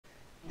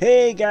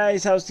Hey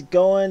guys, how's it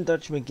going?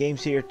 Dutchman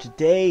Games here.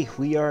 Today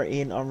we are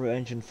in Unreal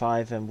Engine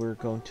 5 and we're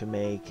going to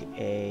make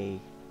a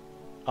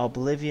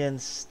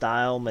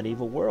Oblivion-style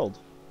medieval world.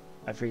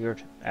 I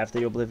figured after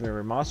the Oblivion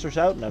remaster's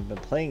out, and I've been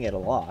playing it a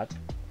lot,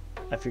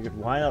 I figured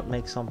why not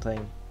make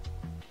something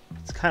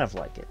that's kind of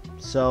like it.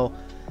 So,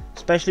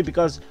 especially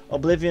because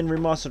Oblivion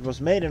Remastered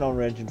was made in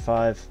Unreal Engine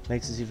 5,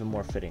 makes this even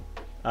more fitting.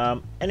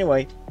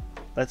 Anyway,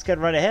 let's get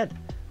right ahead.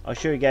 I'll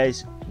show you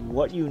guys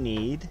what you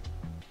need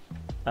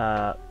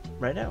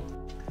right now.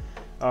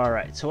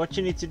 Alright, so what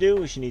you need to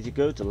do is you need to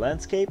go to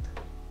landscape,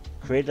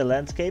 create a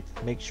landscape,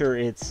 make sure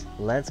it's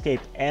landscape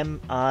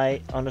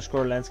mi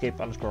underscore landscape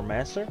underscore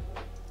master,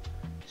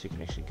 so you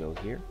can actually go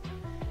here,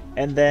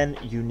 and then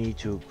you need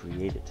to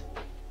create it.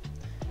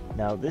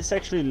 Now this is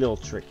actually a little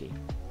tricky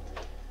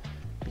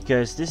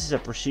because this is a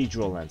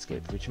procedural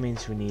landscape, which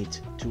means we need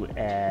to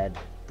add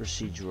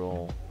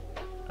procedural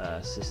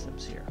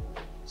systems here.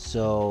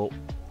 So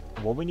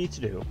what we need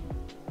to do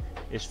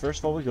is first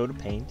of all we go to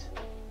paint,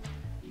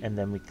 and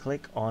then we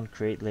click on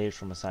create layers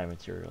from assigned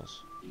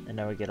materials, and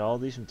now we get all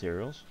these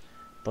materials,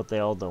 but they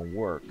all don't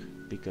work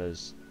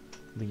because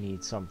we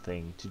need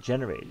something to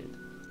generate it.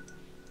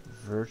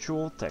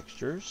 Virtual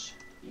textures,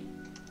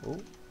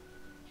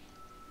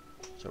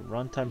 so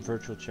runtime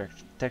virtual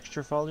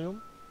texture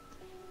volume,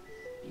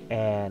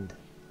 and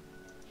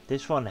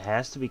this one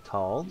has to be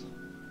called,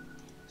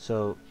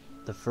 so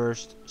the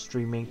first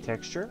streaming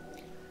texture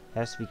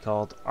has to be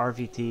called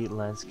RVT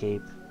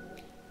landscape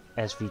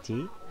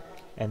SVT,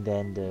 and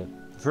then the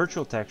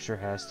virtual texture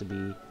has to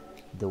be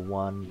the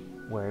one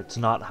where it's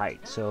not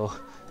height, so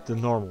the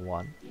normal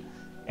one,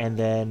 and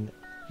then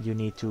you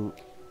need to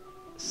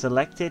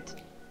select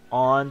it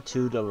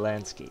onto the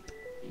landscape.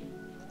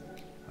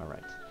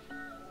 Alright,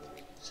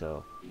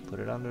 so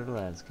put it under the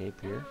landscape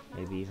here,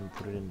 maybe even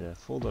put it in the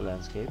folder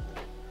landscape,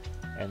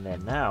 and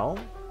then now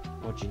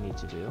what you need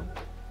to do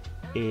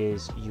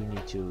is you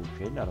need to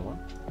create another one.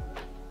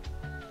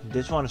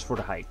 This one is for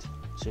the height,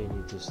 so you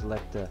need to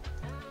select the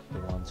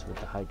ones with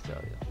the height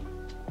value,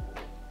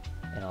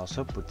 and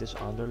also put this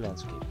under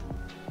landscape.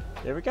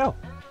 There we go,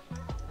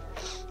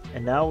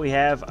 and now we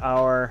have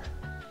our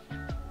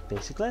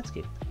basic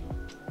landscape.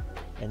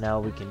 And now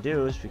what we can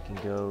do is we can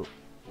go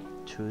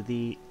to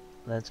the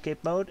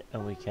landscape mode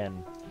and we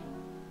can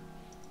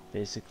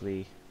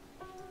basically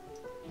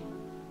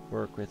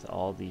work with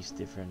all these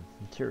different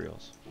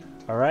materials.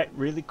 Alright,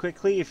 really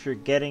quickly, if you're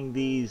getting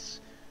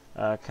these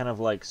kind of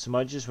like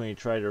smudges when you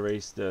try to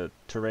erase the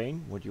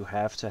terrain, what you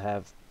have to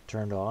have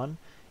turned on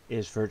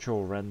is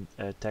virtual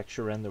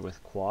texture render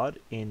with quad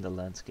in the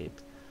landscape.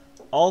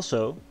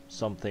 Also,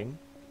 something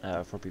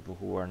for people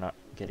who are not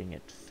getting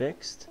it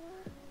fixed,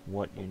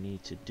 what you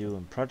need to do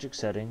in project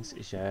settings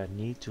is you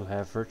need to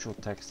have virtual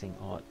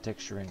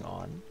texturing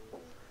on.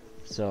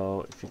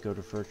 So if you go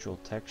to virtual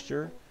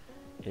texture,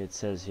 it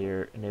says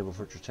here enable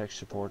virtual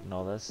texture support and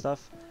all that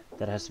stuff.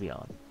 That has to be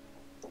on.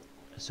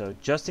 So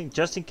just in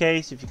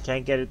case, if you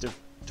can't get it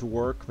to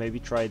work, maybe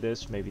try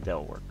this, maybe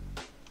that'll work.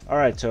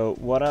 Alright, so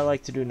what I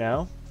like to do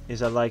now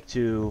is I like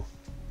to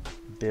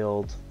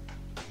build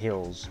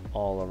hills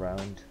all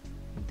around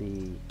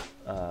the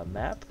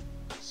map.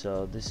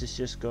 So this is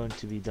just going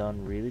to be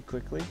done really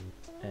quickly,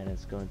 and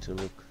it's going to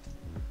look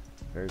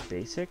very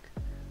basic,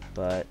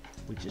 but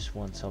we just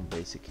want some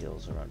basic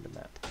hills around the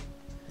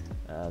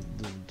map.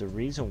 The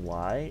reason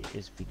why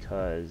is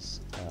because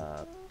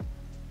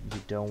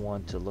you don't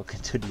want to look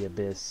into the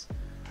abyss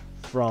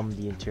from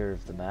the interior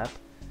of the map,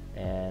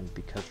 and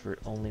because we're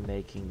only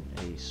making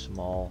a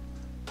small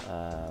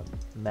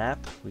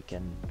map, we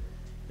can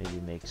maybe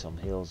make some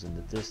hills in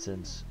the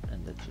distance,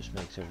 and that just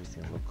makes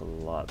everything look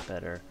a lot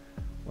better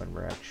when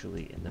we're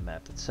actually in the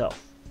map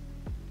itself.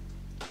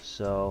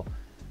 So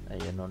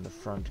you know, in the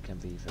front can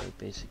be very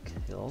basic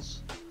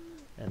hills,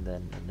 and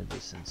then in the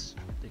distance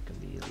they can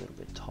be a little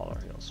bit taller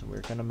hills. So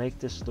we're gonna make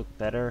this look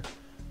better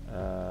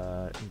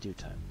in due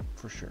time,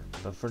 for sure.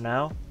 But for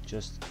now,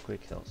 just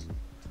quick hills.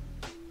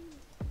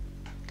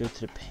 Go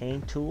to the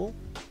paint tool,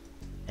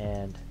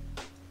 and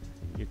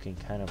you can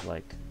kind of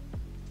like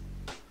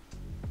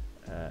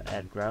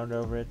add ground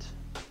over it.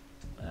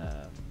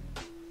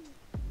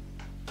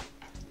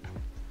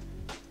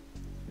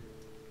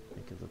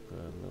 Make it look a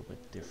little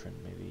bit different,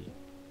 maybe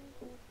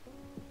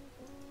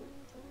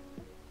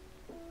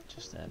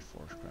just add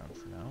foreground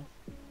for now,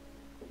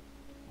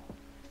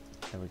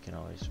 and we can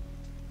always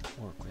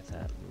work with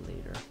that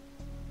later.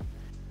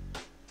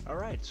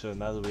 Alright, so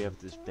now that we have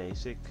this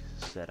basic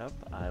setup,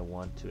 I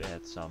want to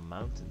add some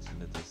mountains in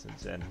the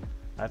distance, and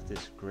I have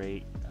this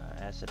great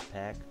asset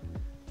pack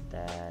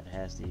that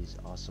has these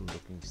awesome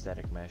looking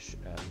static mesh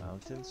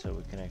mountains, so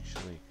we can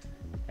actually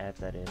add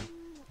that in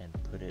and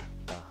put it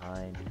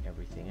behind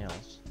everything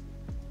else.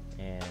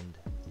 And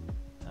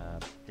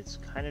it's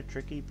kind of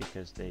tricky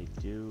because they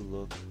do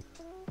look,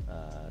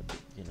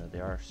 you know, they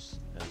are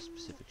a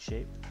specific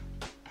shape,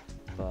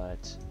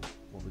 but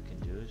what we can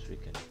do is we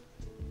can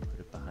put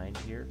it behind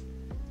here,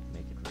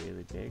 make it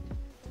really big.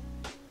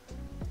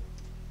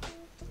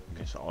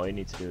 Okay, so all you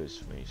need to do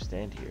is when you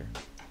stand here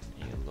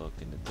and you look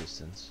in the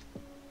distance,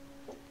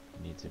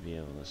 you need to be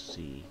able to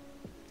see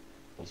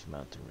these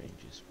mountain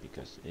ranges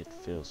because it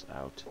fills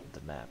out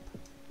the map.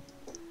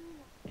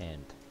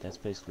 And that's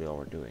basically all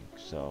we're doing.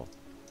 So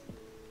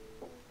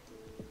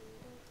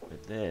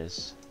with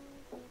this,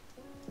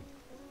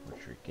 what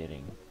you're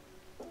getting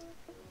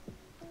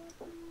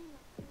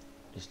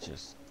is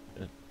just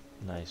a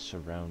nice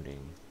surrounding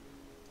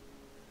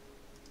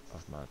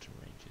of mountain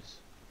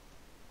ranges.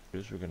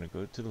 We're going to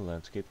go to the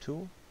landscape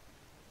tool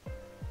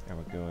and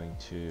we're going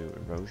to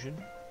erosion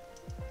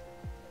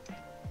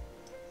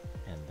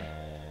and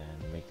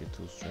then make the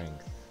tool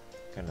strength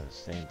kind of the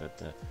same, but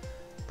the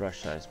brush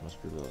size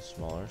must be a little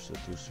smaller, so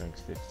tool strength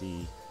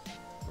 50,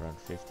 around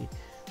 50,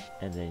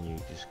 and then you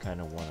just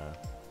kind of want to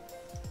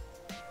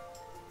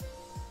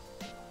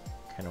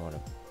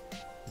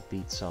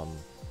beat some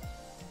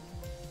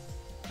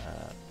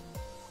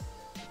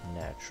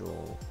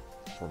natural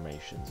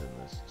formations in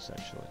this,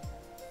 essentially.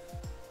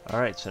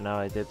 Alright, so now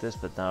I did this,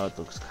 but now it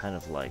looks kind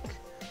of like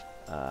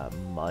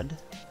mud,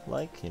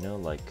 like, you know,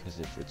 like as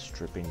if it's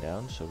dripping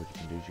down. So what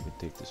you can do is you can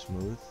take the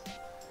smooth,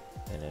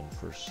 and then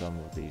for some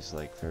of these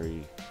like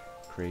very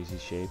crazy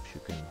shapes,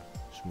 you can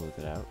smooth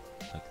it out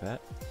like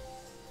that.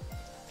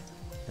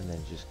 And then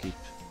just keep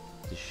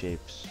the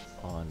shapes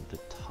on the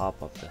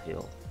top of the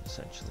hill,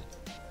 essentially.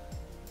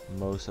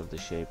 Most of the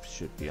shapes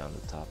should be on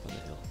the top of the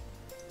hill.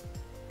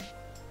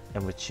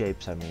 And with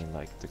shapes, I mean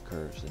like the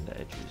curves and the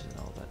edges and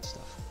all that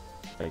stuff.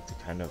 I like to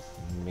kind of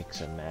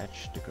mix and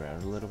match the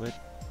ground a little bit.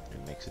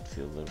 It makes it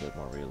feel a little bit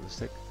more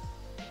realistic.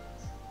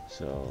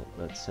 So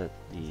let's set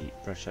the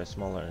brush size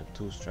smaller and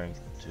tool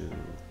strength to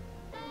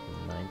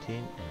 19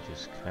 and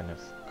just kind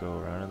of go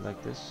around it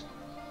like this.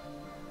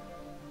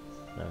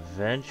 And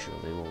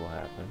eventually what will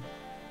happen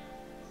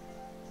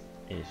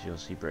is you'll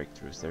see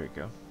breakthroughs. There you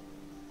go.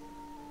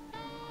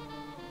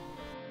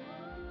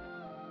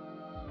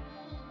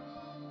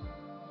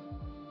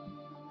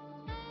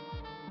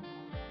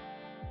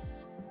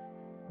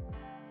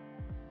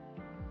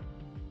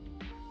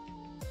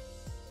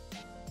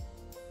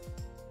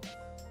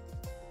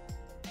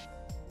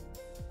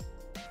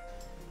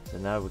 So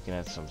now we can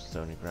add some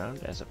stony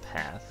ground as a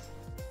path.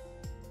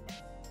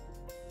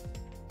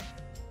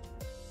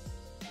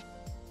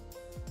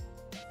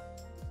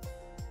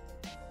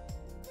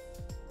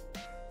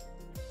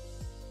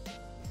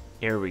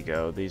 Here we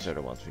go, these are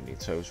the ones we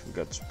need. So we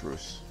got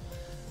spruce.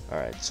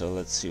 Alright, so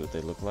let's see what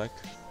they look like.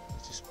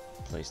 Let's just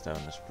place down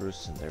the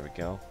spruce and there we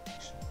go.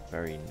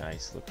 Very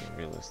nice looking,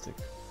 realistic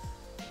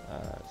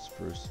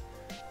spruce.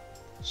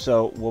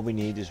 So what we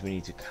need is we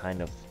need to kind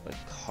of like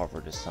cover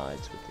the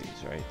sides with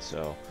these, right?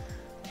 So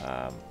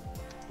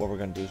what we're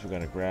going to do is we're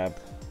going to grab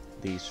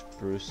these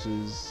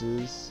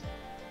spruces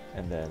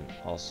and then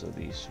also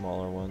these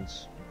smaller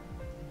ones,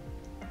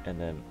 and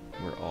then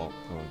we're all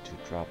going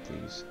to drop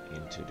these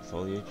into the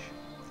foliage,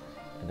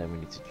 and then we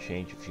need to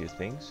change a few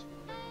things.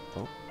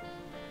 Oh,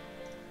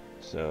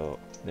 so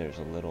there's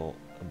a little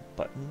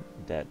button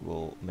that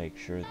will make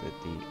sure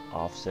that the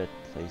offset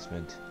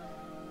placement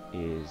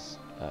is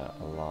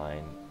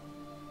align.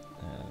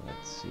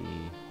 Let's see.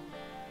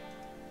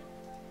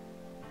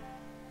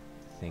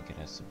 I think it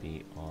has to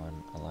be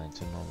on align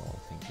to normal.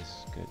 I think this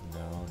is good.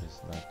 No, this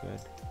is not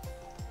good.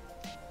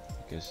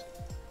 Because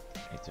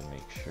I need to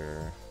make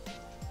sure.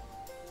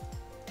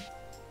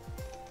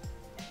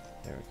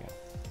 There we go.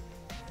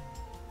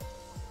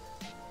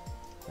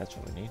 That's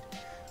what we need.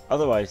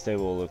 Otherwise, they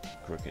will look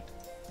crooked,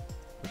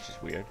 which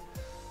is weird.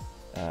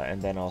 And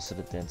then also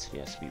the density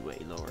has to be way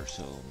lower,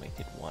 so make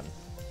it 1.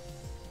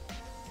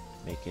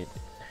 Make it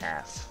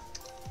half.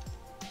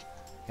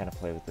 Kind of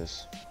play with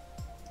this.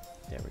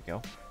 There we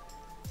go.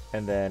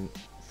 And then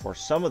for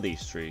some of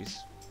these trees,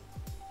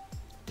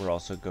 we're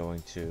also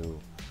going to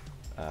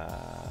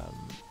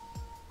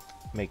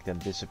make them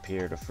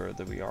disappear the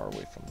further we are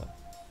away from them.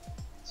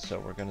 So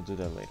we're gonna do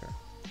that later.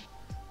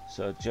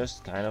 So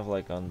just kind of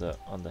like on the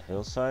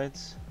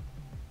hillsides,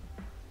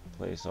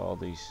 place all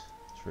these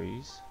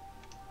trees,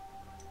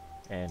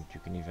 and you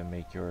can even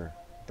make your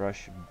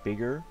brush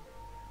bigger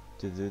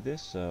to do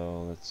this.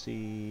 So let's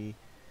see,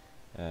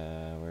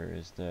 where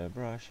is the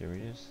brush? Here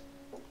it is.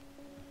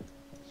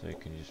 So you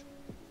can just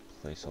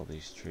place all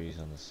these trees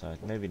on the side,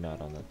 maybe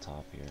not on the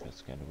top here,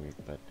 that's kind of weird,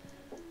 but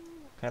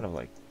kind of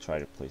like try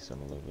to place them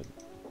a little bit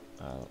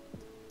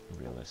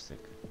realistic.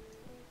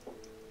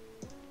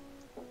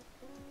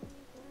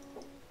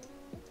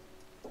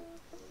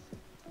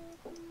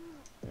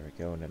 There we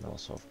go, and then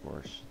also of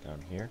course down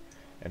here,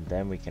 and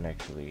then we can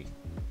actually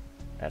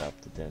add up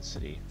the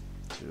density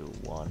to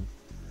 1,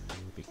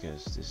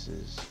 because this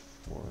is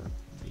for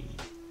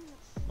the,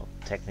 well,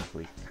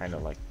 technically kind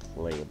of like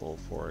playable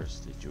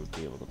forest that you would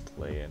be able to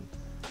play in,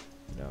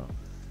 you know,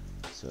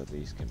 so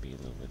these can be a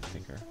little bit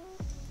thicker.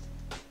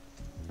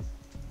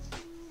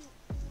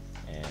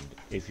 And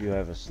if you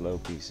have a slow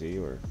PC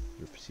or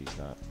your PC's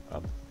not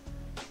up,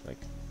 like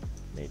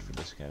made for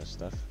this kind of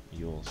stuff,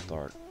 you'll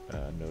start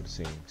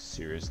noticing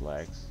serious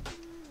lags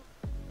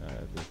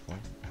at this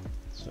point,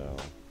 so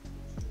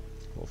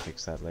we'll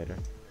fix that later.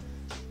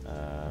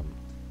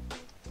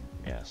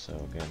 Yeah, so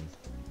again,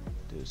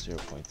 do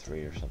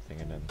 0.3 or something,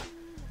 and then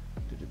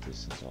do the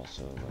distance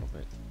also a little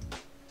bit.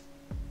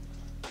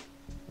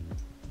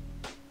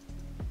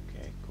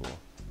 Okay, cool.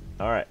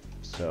 Alright,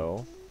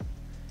 so,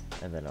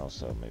 and then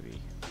also maybe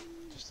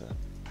just a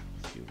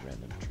few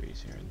random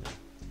trees here and there.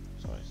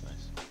 It's always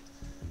nice.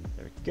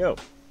 There we go.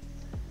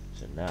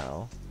 So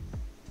now,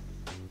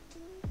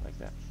 like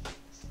that.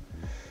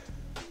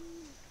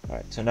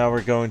 Alright, so now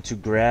we're going to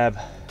grab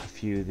a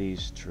few of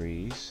these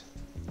trees.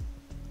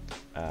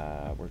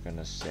 We're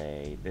gonna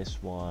say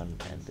this one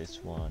and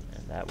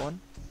that one,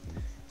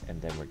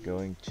 and then we're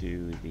going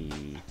to the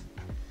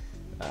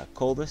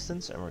coal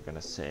distance, and we're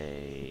gonna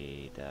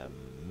say the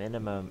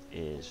minimum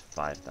is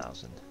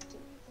 5,000,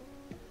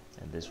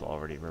 and this will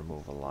already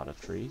remove a lot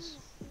of trees,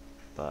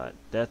 but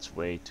that's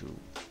way too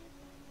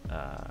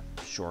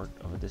short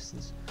of a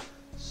distance,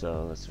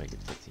 so let's make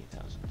it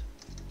 15,000.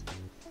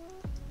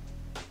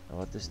 And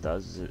what this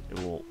does is it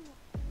will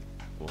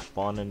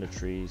spawn in the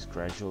trees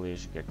gradually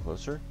as you get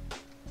closer.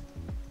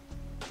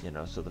 You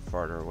know, so the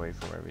farther away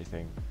from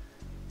everything,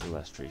 the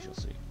less trees you'll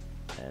see.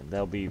 And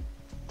they'll be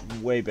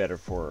way better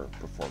for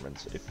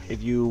performance.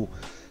 If you,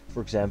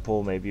 for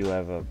example, maybe you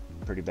have a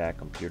pretty bad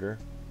computer,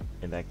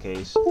 in that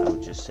case, I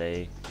would just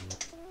say,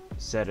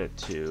 set it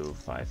to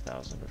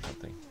 5,000 or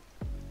something.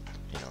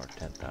 You know, or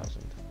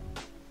 10,000.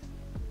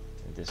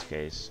 In this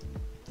case,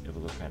 it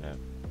will look kind of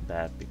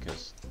bad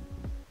because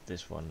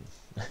this one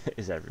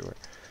is everywhere.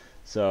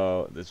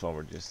 So this one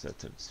we're just set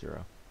to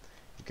 0.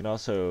 You can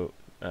also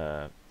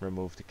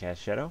remove the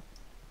cast shadow.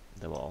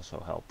 That will also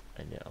help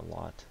a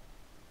lot.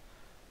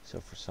 So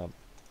for some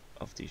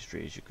of these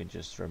trees you can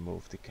just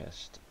remove the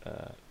cast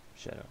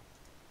shadow,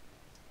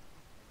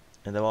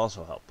 and that will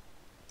also help,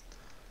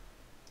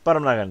 but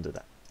I'm not gonna do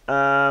that.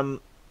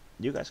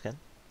 You guys can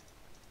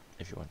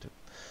if you want to.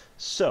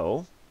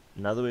 So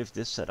now that we have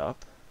this set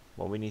up,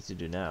 what we need to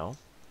do now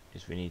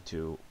is we need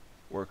to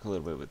work a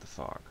little bit with the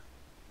fog.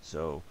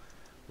 So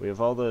we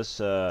have all this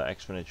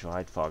exponential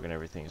height fog and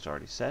everything is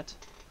already set.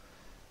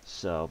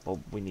 So, but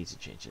we need to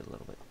change it a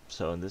little bit.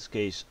 So in this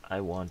case,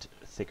 I want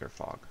thicker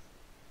fog.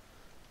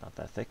 Not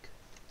that thick.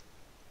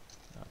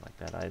 Not like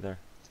that either.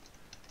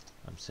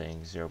 I'm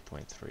saying 0.3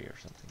 or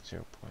something.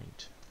 0.2.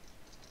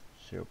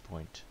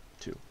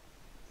 0.1.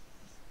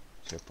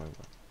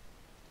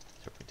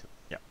 0.2.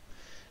 Yeah.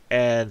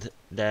 And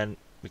then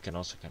we can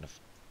also kind of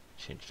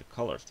change the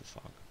color of the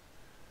fog.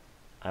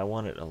 I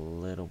want it a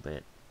little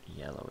bit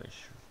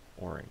yellowish,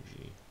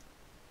 orangey.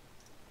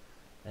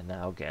 And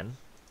now again,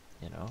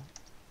 you know,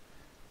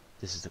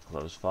 this is the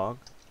close fog,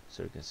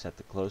 so you can set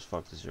the close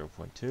fog to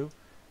 0.2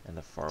 and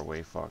the far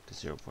away fog to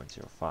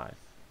 0.05.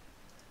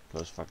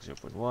 Close fog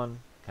 0.1,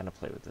 kind of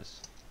play with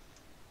this.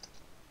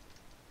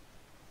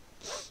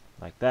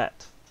 Like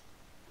that.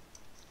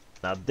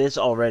 Now this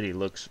already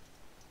looks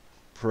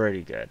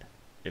pretty good,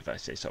 if I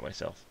say so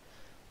myself.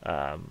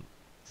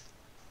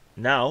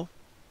 Now,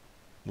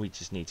 we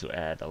just need to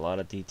add a lot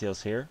of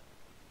details here,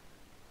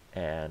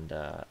 and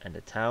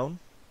the town,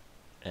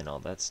 and all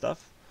that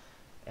stuff,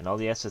 and all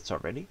the assets are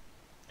ready.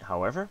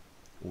 However,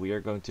 we are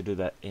going to do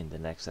that in the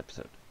next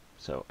episode.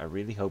 So I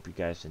really hope you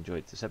guys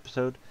enjoyed this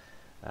episode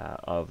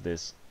of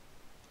this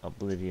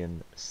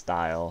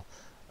Oblivion-style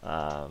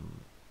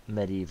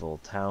medieval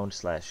town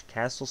 /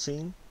 castle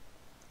scene.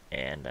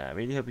 And I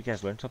really hope you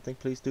guys learned something.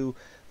 Please do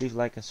leave a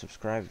like and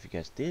subscribe if you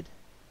guys did.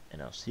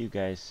 And I'll see you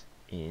guys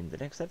in the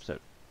next episode.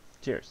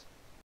 Cheers.